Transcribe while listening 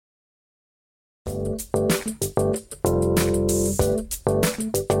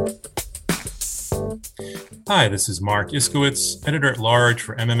Hi, this is Mark Iskowitz, Editor-at-Large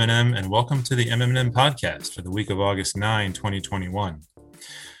for MM+M, and welcome to the MM+M podcast for the week of August 9, 2021.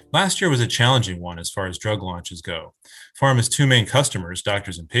 Last year was a challenging one as far as drug launches go. Pharma's two main customers,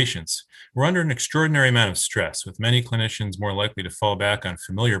 doctors and patients, were under an extraordinary amount of stress, with many clinicians more likely to fall back on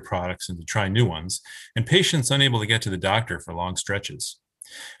familiar products and to try new ones, and patients unable to get to the doctor for long stretches.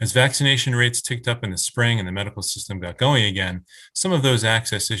 As vaccination rates ticked up in the spring and the medical system got going again, some of those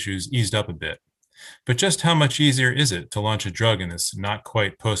access issues eased up a bit. But just how much easier is it to launch a drug in this not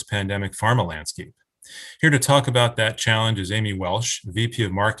quite post-pandemic pharma landscape? Here to talk about that challenge is Amy Welsh, VP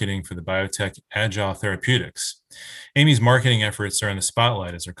of Marketing for the biotech Agile Therapeutics. Amy's marketing efforts are in the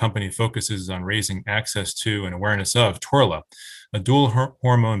spotlight as her company focuses on raising access to and awareness of Torla, a dual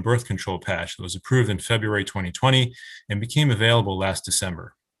hormone birth control patch that was approved in February 2020 and became available last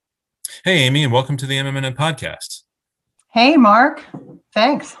December. Hey, Amy, and welcome to the MM+M podcast. Hey, Mark.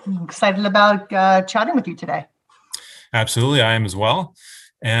 Thanks. I'm excited about chatting with you today. Absolutely. I am as well.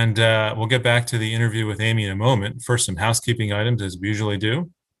 And we'll get back to the interview with Amy in a moment. First, some housekeeping items as we usually do.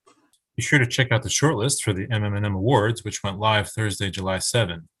 Be sure to check out the shortlist for the MM+M Awards, which went live Thursday, July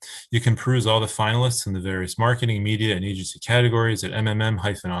 7. You can peruse all the finalists in the various marketing, media, and agency categories at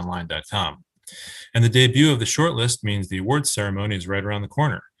mmm-online.com. And the debut of the shortlist means the awards ceremony is right around the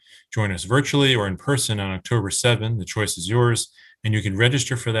corner. Join us virtually or in person on October 7. The choice is yours, and you can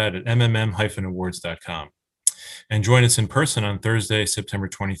register for that at mmm-awards.com. And join us in person on Thursday, September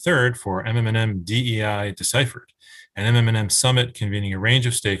 23rd for MM+M DEI Deciphered, an MM+M summit convening a range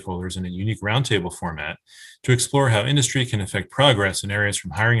of stakeholders in a unique roundtable format to explore how industry can affect progress in areas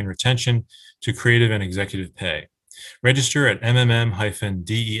from hiring and retention to creative and executive pay. Register at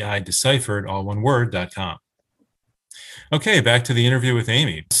mmm-DEI-deciphered, all one word.com. Okay, back to the interview with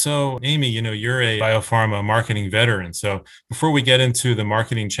Amy. So, Amy, you're a biopharma marketing veteran. So, before we get into the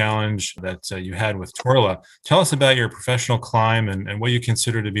marketing challenge that you had with Torla, tell us about your professional climb and what you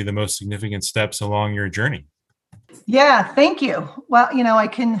consider to be the most significant steps along your journey. Yeah, thank you. Well, I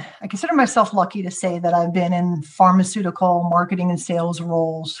consider myself lucky to say that I've been in pharmaceutical marketing and sales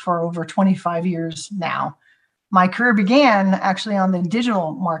roles for over 25 years now. My career began actually on the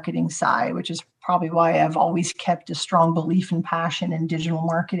digital marketing side, which is probably why I've always kept a strong belief and passion in digital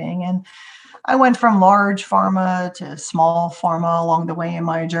marketing. And I went from large pharma to small pharma along the way in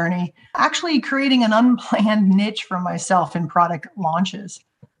my journey, actually creating an unplanned niche for myself in product launches.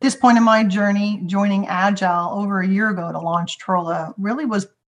 At this point in my journey, joining Agile over a year ago to launch Torla really was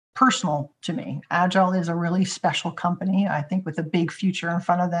personal to me. Agile is a really special company, I think, with a big future in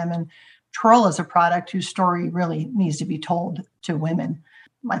front of them. And Torla is a product whose story really needs to be told to women.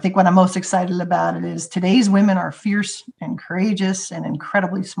 I think what I'm most excited about it is today's women are fierce and courageous and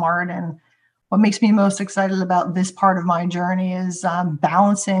incredibly smart. And what makes me most excited about this part of my journey is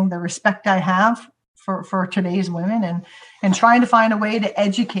balancing the respect I have for today's women and trying to find a way to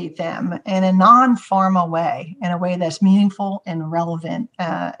educate them in a non-pharma way, in a way that's meaningful and relevant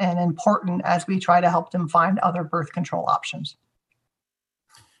and important as we try to help them find other birth control options.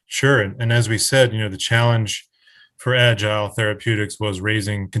 Sure. And as we said, the challenge for Agile Therapeutics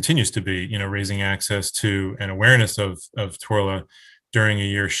continues to be, raising access to and awareness of Torla during a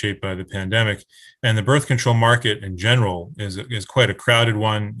year shaped by the pandemic. And the birth control market in general is quite a crowded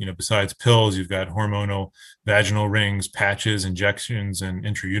one. Besides pills, you've got hormonal vaginal rings, patches, injections, and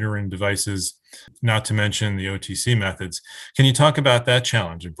intrauterine devices, not to mention the OTC methods. Can you talk about that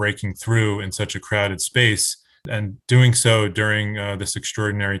challenge of breaking through in such a crowded space and doing so during this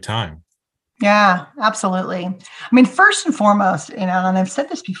extraordinary time? Yeah, absolutely. First and foremost, and I've said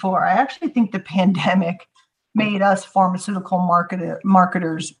this before, I actually think the pandemic made us pharmaceutical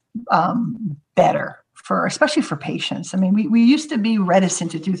marketers better, especially for patients. We used to be reticent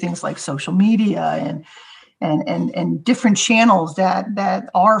to do things like social media and different channels that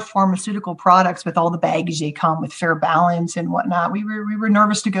are pharmaceutical products with all the baggage they come with, fair balance and whatnot. We were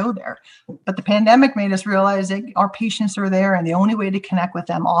nervous to go there, but the pandemic made us realize that our patients are there, and the only way to connect with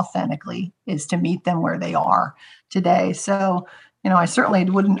them authentically is to meet them where they are today. So, I certainly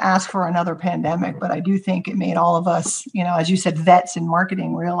wouldn't ask for another pandemic, but I do think it made all of us, as you said, vets in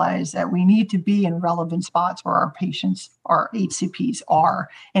marketing, realize that we need to be in relevant spots where our patients, our HCPs are,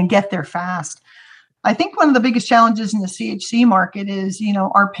 and get there fast. I think one of the biggest challenges in the CHC market is,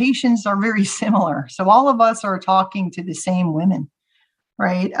 our patients are very similar. So all of us are talking to the same women,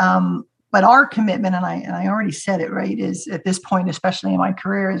 right? But our commitment, and I already said it, right, is at this point, especially in my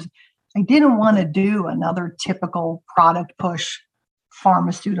career, is I didn't want to do another typical product push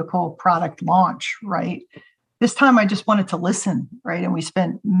pharmaceutical product launch, right? This time I just wanted to listen, right? And we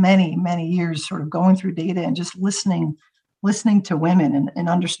spent many, many years sort of going through data and just listening listening to women and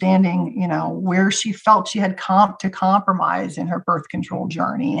understanding, where she felt she had to compromise in her birth control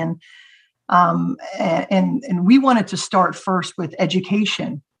journey. And we wanted to start first with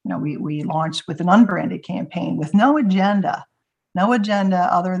education. We launched with an unbranded campaign with no agenda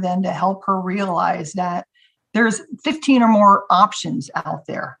other than to help her realize that there's 15 or more options out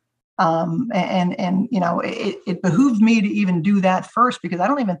there. It behooved me to even do that first, because I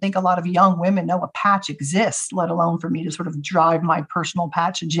don't even think a lot of young women know a patch exists, let alone for me to sort of drive my personal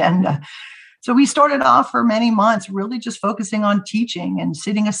patch agenda. So we started off for many months really just focusing on teaching and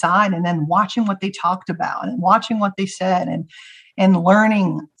sitting aside and then watching what they talked about and watching what they said and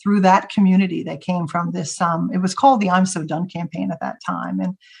learning through that community that came from this. It was called the I'm So Done campaign at that time.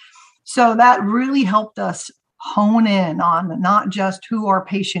 And so that really helped us hone in on not just who our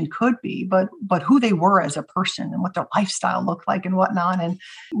patient could be, but who they were as a person and what their lifestyle looked like and whatnot. And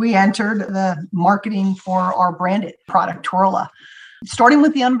we entered the marketing for our branded product, Torla. Starting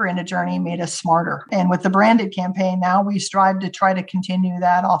with the unbranded journey made us smarter. And with the branded campaign, now we strive to try to continue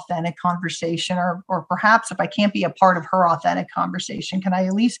that authentic conversation, or perhaps if I can't be a part of her authentic conversation, can I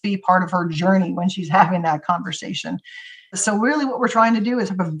at least be part of her journey when she's having that conversation? So really what we're trying to do is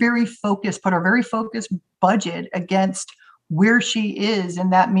have put a very focused budget against where she is in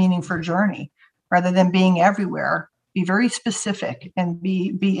that meaningful journey, rather than being everywhere. Be very specific and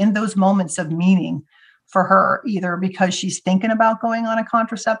be in those moments of meaning for her, either because she's thinking about going on a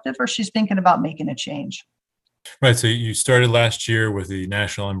contraceptive or she's thinking about making a change. Right. So you started last year with the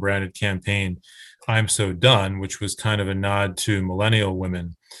national unbranded campaign, I'm So Done, which was kind of a nod to millennial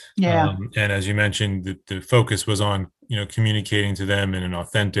women. Yeah. And as you mentioned, the focus was on, communicating to them in an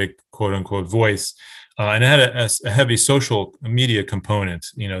authentic, quote unquote, voice. And it had a heavy social media component,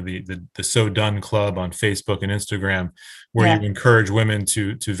 the So Done Club on Facebook and Instagram, where you encourage women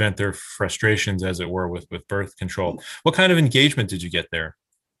to vent their frustrations, as it were, with birth control. What kind of engagement did you get there?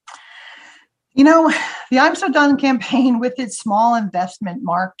 The I'm So Done campaign, with its small investment,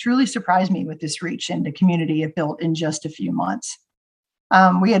 Mark, truly surprised me with this reach into community it built in just a few months.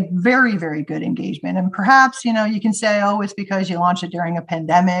 We had very, very good engagement. And perhaps, you can say, oh, it's because you launched it during a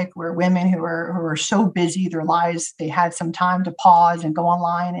pandemic where women who are so busy, their lives, they had some time to pause and go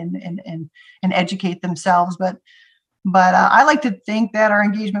online and educate themselves. But I like to think that our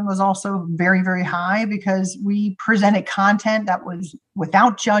engagement was also very, very high because we presented content that was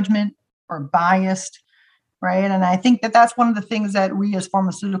without judgment or biased, right? And I think that that's one of the things that we as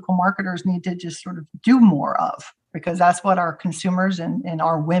pharmaceutical marketers need to just sort of do more of, because that's what our consumers and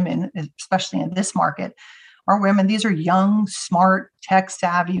our women, especially in this market, our women, these are young, smart,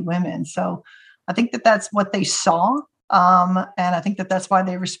 tech-savvy women. So I think that that's what they saw. And I think that that's why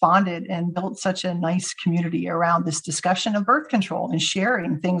they responded and built such a nice community around this discussion of birth control and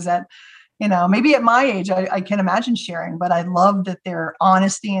sharing things that, maybe at my age, I can imagine sharing, but I love that their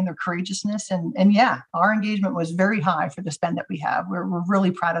honesty and their courageousness. And yeah, our engagement was very high for the spend that we have. We're really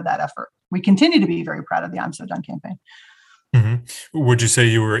proud of that effort. We continue to be very proud of the I'm So Done campaign. Mm-hmm. Would you say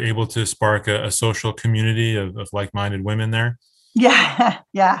you were able to spark a social community of like-minded women there? Yeah,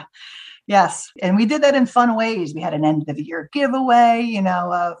 yeah. Yes. And we did that in fun ways. We had an end of the year giveaway,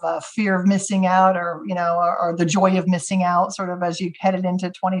 of fear of missing out or the joy of missing out sort of as you headed into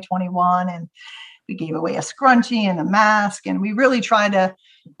 2021. And we gave away a scrunchie and a mask. And we really tried to,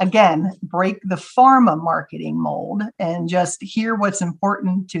 again, break the pharma marketing mold and just hear what's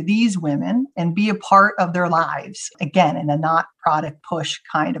important to these women and be a part of their lives, again, in a not product push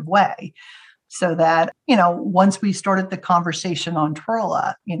kind of way. So that, once we started the conversation on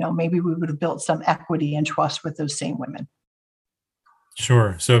Torla, maybe we would have built some equity and trust with those same women.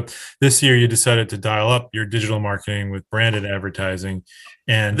 Sure. So this year you decided to dial up your digital marketing with branded advertising.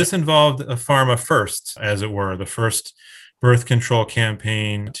 And this involved a pharma first, as it were, the first birth control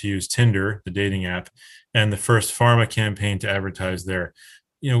campaign to use Tinder, the dating app, and the first pharma campaign to advertise there.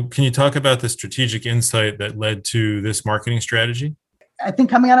 Can you talk about the strategic insight that led to this marketing strategy? I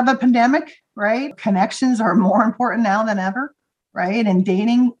think coming out of a pandemic, right? Connections are more important now than ever, right? And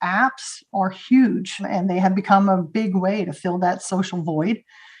dating apps are huge and they have become a big way to fill that social void.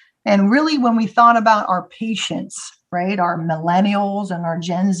 And really, when we thought about our patients, right, our millennials and our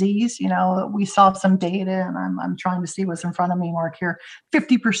Gen Zs, we saw some data, and I'm trying to see what's in front of me, Mark, here.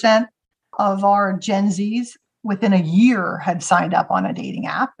 50% of our Gen Zs within a year had signed up on a dating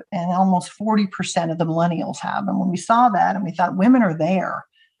app, and almost 40% of the millennials have. And when we saw that and we thought women are there,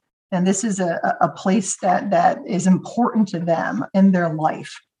 and this is a place that is important to them in their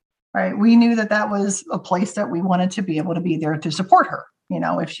life, right? We knew that was a place that we wanted to be able to be there to support her,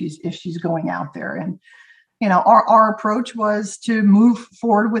 if she's going out there. our approach was to move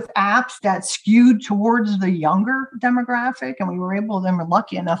forward with apps that skewed towards the younger demographic. And we were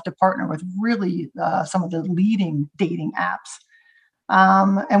lucky enough to partner with really some of the leading dating apps.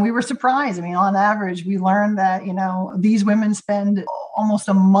 And we were surprised. I mean, on average, we learned that, these women spend almost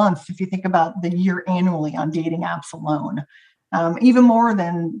a month, if you think about the year annually, on dating apps alone, even more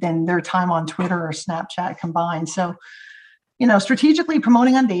than their time on Twitter or Snapchat combined. So, strategically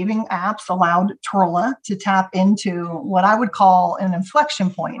promoting on dating apps allowed Twirla to tap into what I would call an inflection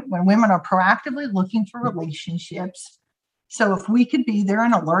point when women are proactively looking for relationships. So if we could be there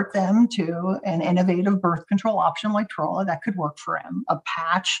and alert them to an innovative birth control option like Twirla, that could work for them. A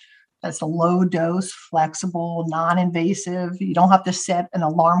patch that's a low dose, flexible, non-invasive. You don't have to set an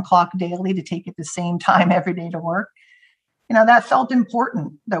alarm clock daily to take it the same time every day to work. That felt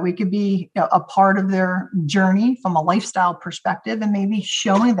important, that we could be a part of their journey from a lifestyle perspective and maybe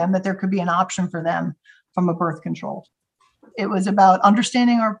showing them that there could be an option for them from a birth control. It was about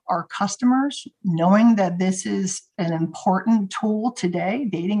understanding our customers, knowing that this is an important tool today.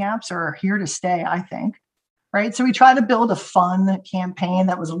 Dating apps are here to stay, I think. Right. So we try to build a fun campaign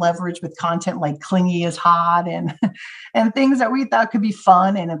that was leveraged with content like clingy is hot and things that we thought could be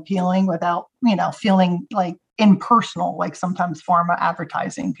fun and appealing without, feeling like impersonal, like sometimes pharma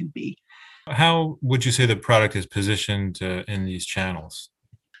advertising could be. How would you say the product is positioned in these channels?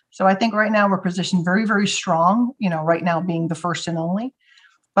 So I think right now we're positioned very, very strong, right now being the first and only.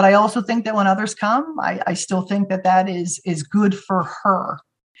 But I also think that when others come, I still think that is good for her.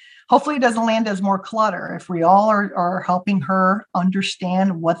 Hopefully it doesn't land as more clutter. If we all are helping her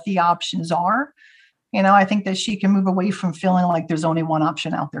understand what the options are, I think that she can move away from feeling like there's only one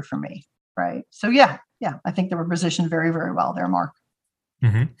option out there for me. Right. So yeah, I think that we're positioned very, very well there, Mark.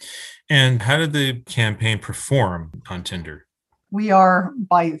 Mm-hmm. And how did the campaign perform on Tinder? We are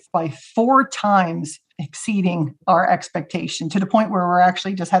by 4 times exceeding our expectation, to the point where we're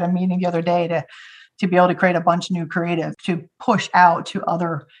actually just had a meeting the other day to be able to create a bunch of new creative to push out to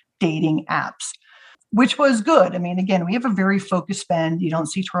other dating apps, which was good. I mean, again, we have a very focused spend. You don't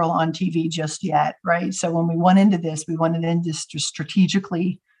see Twirl on TV just yet, right? So when we went into this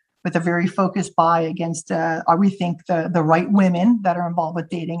strategically with a very focused buy against, we think, the right women that are involved with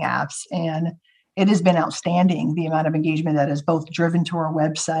dating apps. And it has been outstanding, the amount of engagement that has both driven to our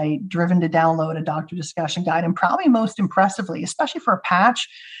website, driven to download a doctor discussion guide, and probably most impressively, especially for a patch,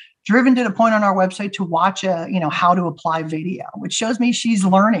 driven to the point on our website to watch how to apply video, which shows me she's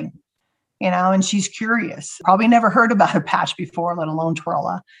learning, and she's curious. Probably never heard about a patch before, let alone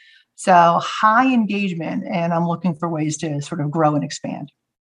Twirla. So high engagement, and I'm looking for ways to sort of grow and expand.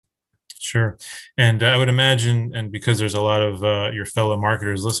 Sure. And I would imagine, and because there's a lot of your fellow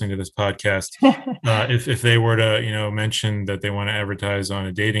marketers listening to this podcast, if they were to, mention that they want to advertise on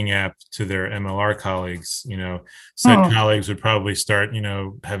a dating app to their MLR colleagues, said colleagues would probably start,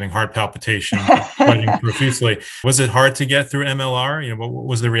 having heart palpitations, sweating profusely. Was it hard to get through MLR? What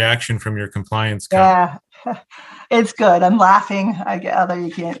was the reaction from your compliance company? Yeah, it's good. I'm laughing. Although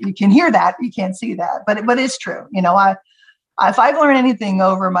you can hear that, you can't see that, but it's true. If I've learned anything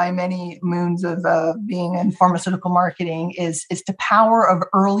over my many moons of being in pharmaceutical marketing is the power of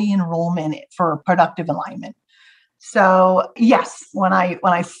early enrollment for productive alignment. So yes, when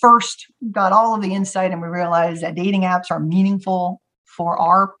I first got all of the insight and we realized that dating apps are meaningful for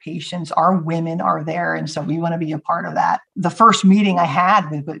our patients, our women are there, and so we want to be a part of that. The first meeting I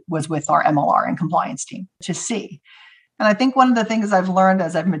had was with our MLR and compliance team to see. And I think one of the things I've learned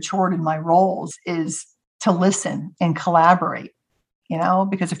as I've matured in my roles is to listen and collaborate,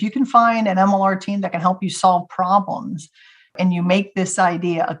 because if you can find an MLR team that can help you solve problems and you make this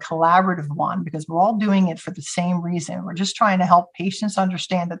idea a collaborative one, because we're all doing it for the same reason. We're just trying to help patients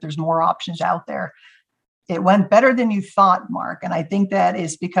understand that there's more options out there. It went better than you thought, Mark. And I think that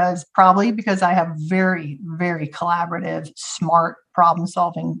is probably because I have very, very collaborative, smart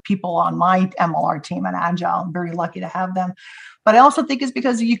problem-solving people on my MLR team at Agile. I'm very lucky to have them. But I also think it's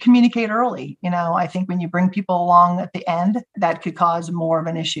because you communicate early. I think when you bring people along at the end, that could cause more of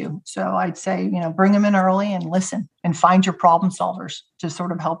an issue. So I'd say, bring them in early and listen and find your problem solvers to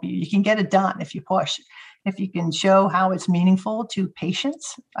sort of help you. You can get it done if you push. If you can show how it's meaningful to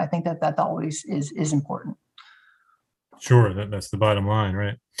patients, I think that always is important. Sure, that's the bottom line,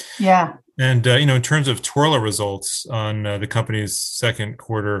 right? Yeah. And, in terms of Twirla results on the company's second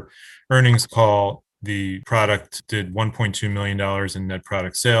quarter earnings call, the product did $1.2 million in net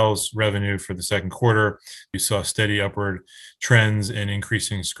product sales revenue for the second quarter. You saw steady upward trends in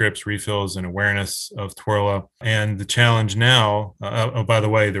increasing scripts, refills, and awareness of Twirla. And the challenge now, by the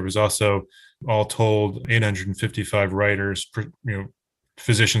way, there was also all told 855 writers,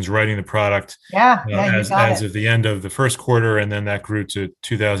 physicians writing the product Yeah, you got as it. of the end of the first quarter, and then that grew to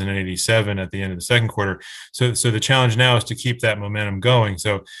 2,087 at the end of the second quarter. So the challenge now is to keep that momentum going.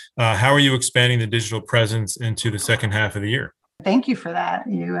 So how are you expanding the digital presence into the second half of the year? Thank you for that.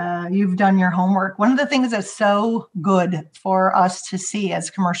 You've done your homework. One of the things that's so good for us to see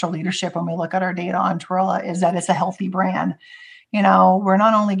as commercial leadership when we look at our data on Torella is that it's a healthy brand. We're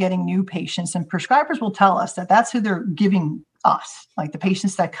not only getting new patients, and prescribers will tell us that that's who they're giving us, like the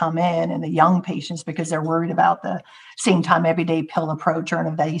patients that come in and the young patients, because they're worried about the same time everyday pill approach or an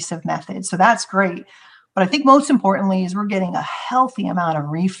evasive method. So that's great. But I think most importantly is we're getting a healthy amount of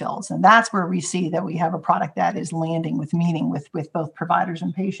refills. And that's where we see that we have a product that is landing with meaning with both providers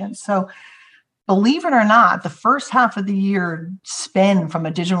and patients. So believe it or not, the first half of the year spend from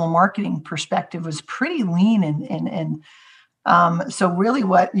a digital marketing perspective was pretty lean. So really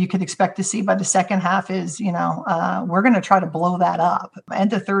what you could expect to see by the second half is, we're going to try to blow that up.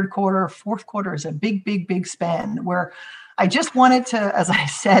 End of third quarter, fourth quarter is a big spend where I just wanted to, as I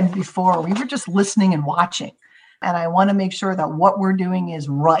said before, we were just listening and watching. And I want to make sure that what we're doing is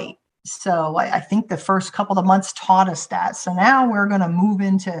right. So I think the first couple of months taught us that. So now we're going to move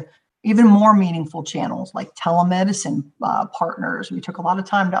into even more meaningful channels like telemedicine partners. We took a lot of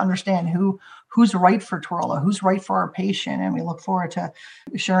time to understand who's right for Torella, who's right for our patient. And we look forward to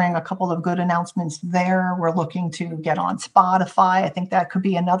sharing a couple of good announcements there. We're looking to get on Spotify. I think that could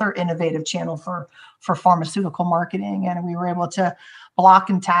be another innovative channel for pharmaceutical marketing. And we were able to block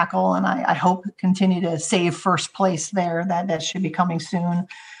and tackle, and I hope continue to save first place there. That should be coming soon.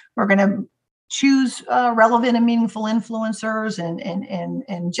 We're going to choose relevant and meaningful influencers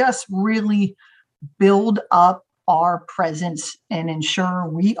and just really build up our presence and ensure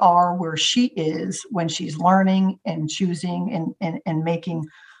we are where she is when she's learning and choosing and making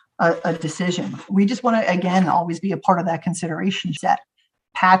a decision. We just want to, again, always be a part of that consideration set.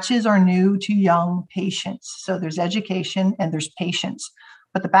 Patches are new to young patients. So there's education and there's patience.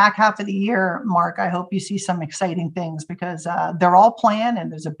 But the back half of the year, Mark, I hope you see some exciting things because they're all planned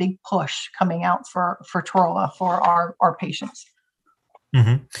and there's a big push coming out for Torella for our patients.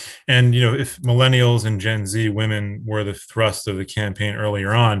 Mm-hmm. And, if millennials and Gen Z women were the thrust of the campaign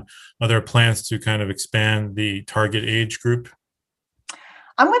earlier on, are there plans to kind of expand the target age group?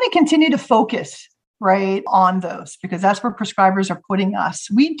 I'm going to continue to focus right on those because that's where prescribers are putting us.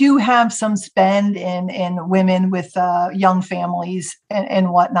 We do have some spend in women with young families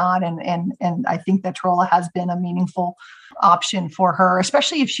and whatnot. And I think that Torella has been a meaningful option for her,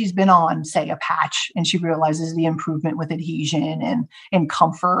 especially if she's been on, say, a patch and she realizes the improvement with adhesion and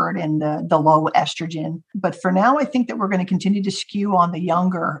comfort and the low estrogen. But for now, I think that we're going to continue to skew on the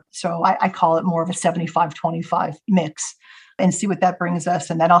younger. So I call it more of a 75-25 mix and see what that brings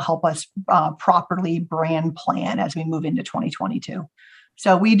us. And that'll help us properly brand plan as we move into 2022.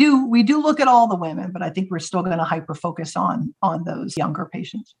 So we do look at all the women, but I think we're still going to hyper focus on those younger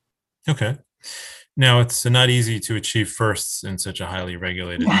patients. Okay. Now, it's not easy to achieve firsts in such a highly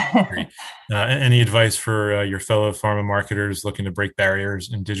regulated industry. Any advice for your fellow pharma marketers looking to break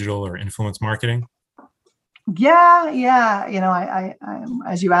barriers in digital or influence marketing? Yeah. I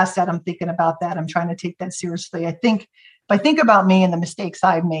as you asked that, I'm thinking about that. I'm trying to take that seriously. If I think about me and the mistakes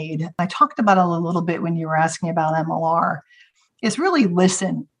I've made, I talked about it a little bit when you were asking about MLR, is really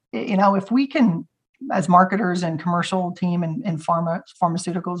listen. If we can, as marketers and commercial team and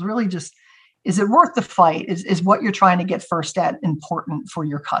pharmaceuticals, really just, is it worth the fight? Is what you're trying to get first at important for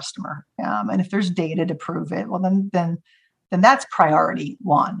your customer? And if there's data to prove it, well, then that's priority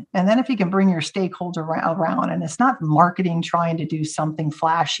one. And then if you can bring your stakeholder around, and it's not marketing trying to do something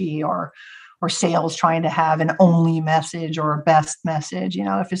flashy or sales trying to have an only message or a best message,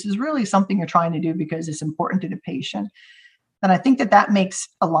 if this is really something you're trying to do because it's important to the patient, then I think that makes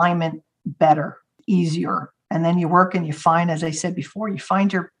alignment better, easier. And then you work and you find, as I said before, you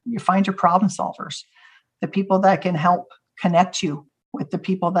find your problem solvers, the people that can help connect you with the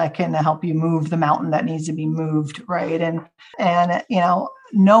people that can help you move the mountain that needs to be moved, right? And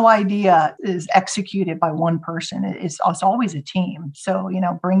no idea is executed by one person. It's always a team. So,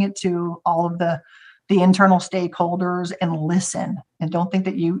 bring it to all of the internal stakeholders and listen, and don't think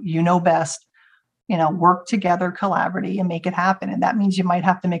that you know best. Work together, collaborate, and make it happen. And that means you might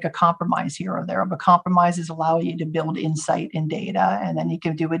have to make a compromise here or there, but compromises allow you to build insight and data, and then you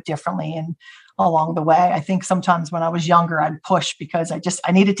can do it differently and along the way. I think sometimes when I was younger, I'd push because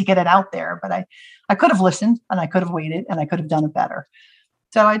I needed to get it out there, but I could have listened and I could have waited and I could have done it better.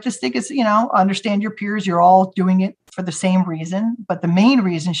 So I just think it's, understand your peers. You're all doing it for the same reason, but the main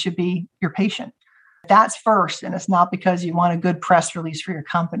reason should be your patient. that's first, and it's not because you want a good press release for your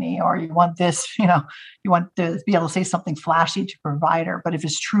company or you want this, you want to be able to say something flashy to provider, but if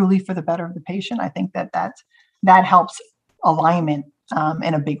it's truly for the better of the patient, I think that helps alignment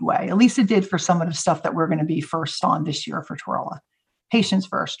in a big way. At least it did for some of the stuff that we're going to be first on this year for Twirla. Patients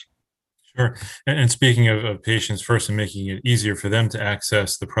first. Sure. And speaking of patients first and making it easier for them to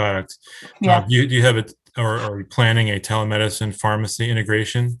access the product, Yeah. do you have or are you planning a telemedicine pharmacy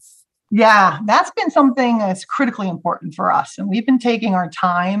integration? Yeah, that's been something that's critically important for us. And we've been taking our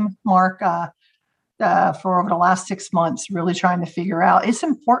time, Mark, for over the last 6 months, really trying to figure out it's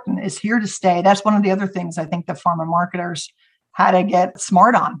important, it's here to stay. That's one of the other things I think the pharma marketers had to get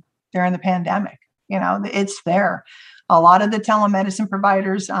smart on during the pandemic. It's there. A lot of the telemedicine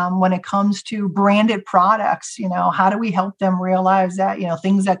providers, when it comes to branded products, how do we help them realize that,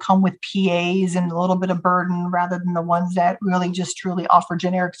 things that come with PAs and a little bit of burden rather than the ones that really just truly offer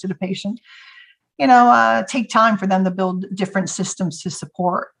generics to the patient, take time for them to build different systems to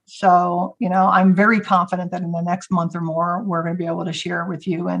support. So, I'm very confident that in the next month or more, we're going to be able to share with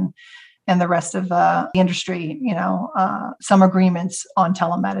you and the rest of the industry, some agreements on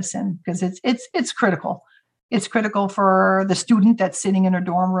telemedicine, because it's critical. It's critical for the student that's sitting in a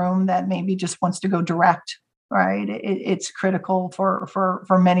dorm room that maybe just wants to go direct, right? It's critical for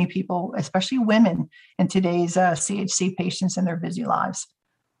many people, especially women in today's CHC patients in their busy lives.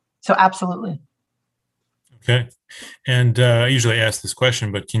 So absolutely. Okay. And I usually ask this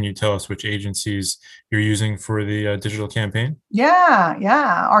question, but can you tell us which agencies you're using for the digital campaign?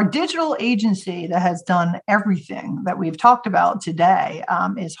 Yeah. Our digital agency that has done everything that we've talked about today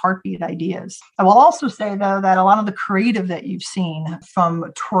is Heartbeat Ideas. I will also say, though, that a lot of the creative that you've seen from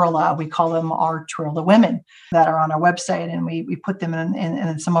Twirla, we call them our Twirla women that are on our website, and we put them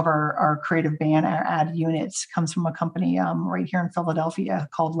in some of our creative band ad units, comes from a company right here in Philadelphia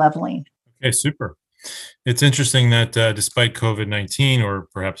called Leveling. Okay, super. It's interesting that despite COVID-19, or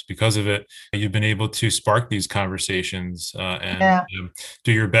perhaps because of it, you've been able to spark these conversations and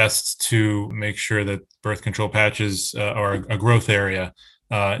do your best to make sure that birth control patches are a growth area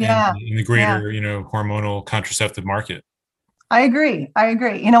in the greater, hormonal contraceptive market. I agree.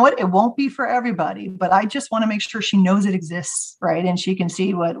 You know what? It won't be for everybody, but I just want to make sure she knows it exists, right? And she can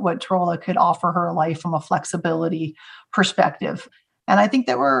see what Twirla could offer her life from a flexibility perspective. And I think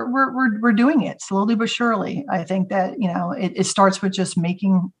that we're doing it slowly but surely. I think that, it starts with just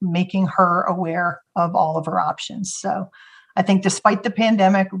making her aware of all of her options. So I think despite the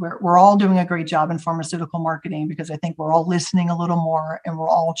pandemic, we're all doing a great job in pharmaceutical marketing, because I think we're all listening a little more and we're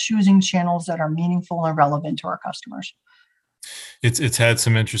all choosing channels that are meaningful and relevant to our customers. It's had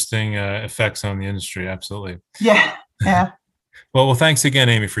some interesting effects on the industry. Absolutely. Yeah. Well, thanks again,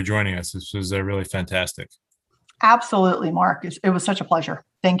 Amy, for joining us. This was really fantastic. Absolutely, Mark. It was such a pleasure.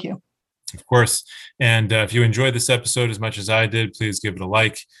 Thank you. Of course. And if you enjoyed this episode as much as I did, please give it a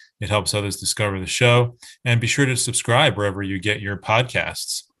like. It helps others discover the show. And be sure to subscribe wherever you get your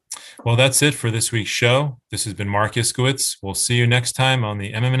podcasts. Well, that's it for this week's show. This has been Mark Iskowitz. We'll see you next time on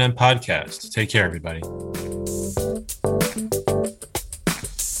the MM+M podcast. Take care, everybody.